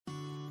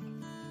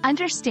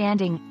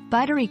Understanding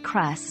buttery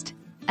crust,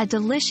 a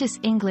delicious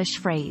English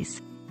phrase.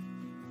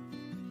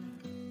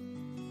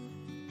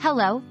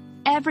 Hello,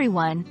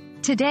 everyone.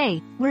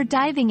 Today, we're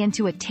diving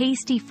into a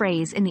tasty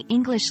phrase in the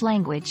English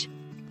language,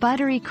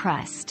 buttery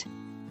crust.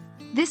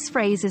 This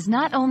phrase is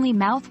not only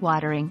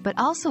mouth-watering but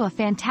also a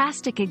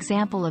fantastic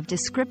example of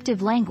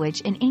descriptive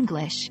language in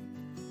English.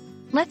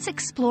 Let's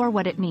explore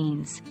what it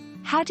means,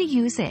 how to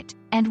use it,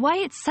 and why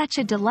it's such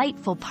a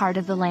delightful part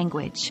of the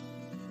language.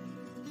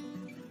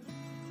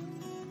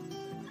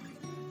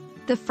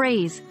 The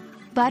phrase,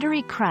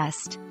 buttery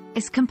crust,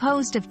 is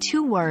composed of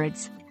two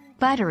words,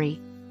 buttery,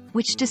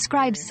 which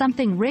describes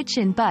something rich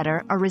in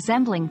butter or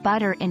resembling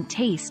butter in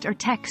taste or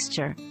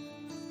texture,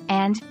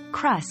 and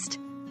crust,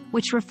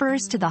 which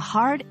refers to the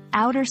hard,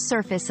 outer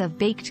surface of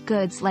baked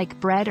goods like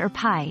bread or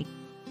pie.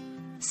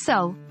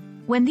 So,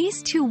 when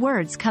these two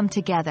words come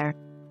together,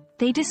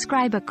 they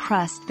describe a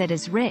crust that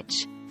is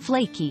rich,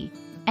 flaky,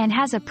 and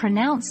has a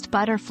pronounced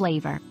butter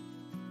flavor.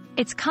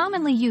 It's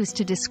commonly used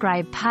to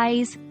describe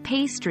pies,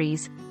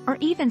 pastries, or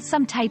even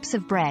some types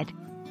of bread.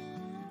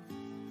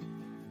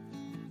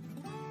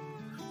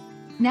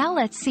 Now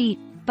let's see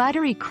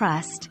buttery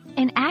crust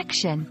in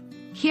action.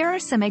 Here are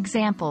some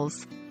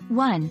examples.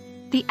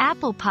 1. The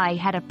apple pie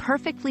had a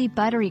perfectly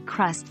buttery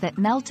crust that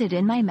melted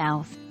in my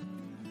mouth.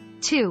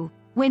 2.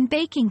 When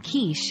baking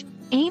quiche,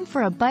 aim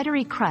for a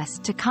buttery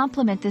crust to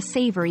complement the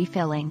savory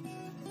filling.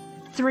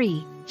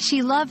 3.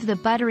 She loved the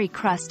buttery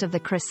crust of the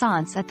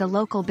croissants at the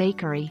local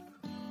bakery.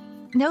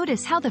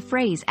 Notice how the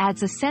phrase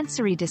adds a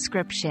sensory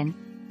description,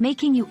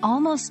 making you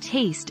almost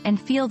taste and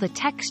feel the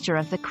texture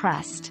of the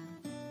crust.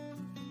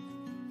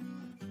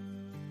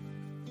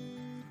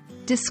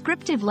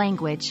 Descriptive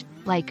language,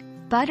 like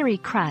buttery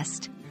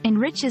crust,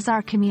 enriches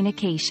our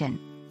communication.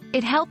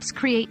 It helps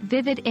create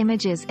vivid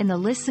images in the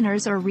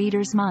listener's or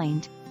reader's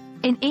mind.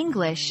 In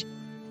English,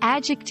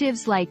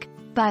 adjectives like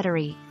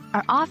buttery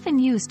are often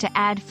used to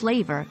add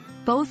flavor,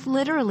 both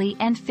literally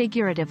and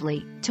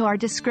figuratively, to our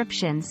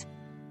descriptions,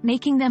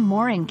 making them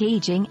more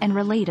engaging and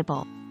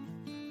relatable.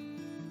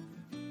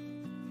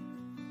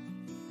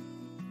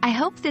 I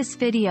hope this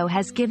video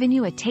has given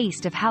you a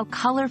taste of how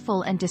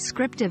colorful and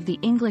descriptive the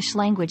English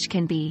language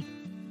can be,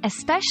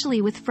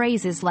 especially with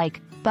phrases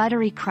like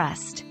buttery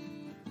crust.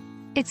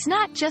 It's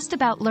not just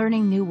about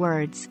learning new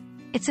words,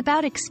 it's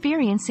about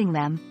experiencing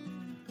them.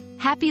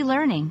 Happy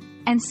learning,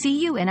 and see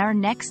you in our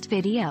next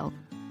video.